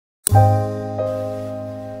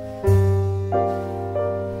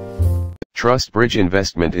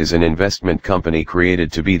TRUstbridge-investment is an investment company created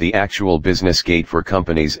to be the actual business gate for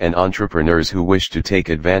companies and entrepreneurs who wish to take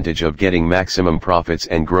advantage of getting maximum profits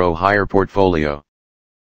and grow higher portfolio.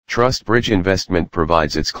 TRUstbridge-investment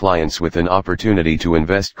provides its clients with an opportunity to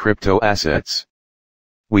invest crypto assets.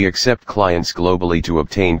 We accept clients globally to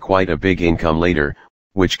obtain quite a big income later,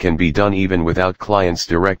 which can be done even without clients'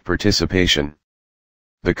 direct participation.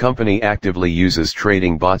 The company actively uses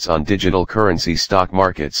trading bots on digital currency stock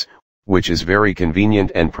markets, which is very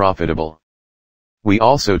convenient and profitable. We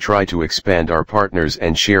also try to expand our partners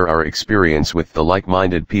and share our experience with the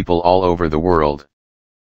like-minded people all over the world.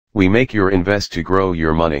 We make your invest to grow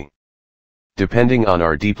your money. Depending on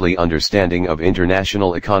our deeply understanding of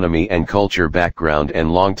international economy and culture background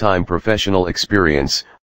and long-time professional experience,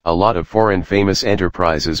 a lot of foreign famous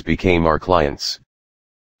enterprises became our clients.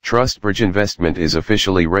 TRUstbridge-investment is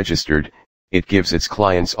officially registered. It gives its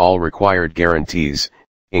clients all required guarantees,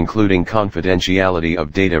 including confidentiality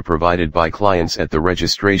of data provided by clients at the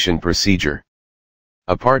registration procedure.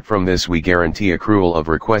 Apart from this, we guarantee accrual of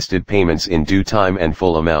requested payments in due time and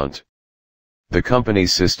full amount. The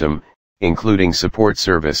company's system, including support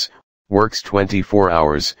service, works 24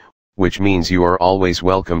 hours, which means you are always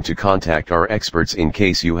welcome to contact our experts in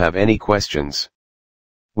case you have any questions.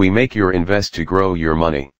 We make your invest to grow your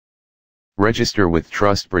money. Register with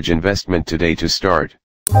TRUstbridge-investment today to start.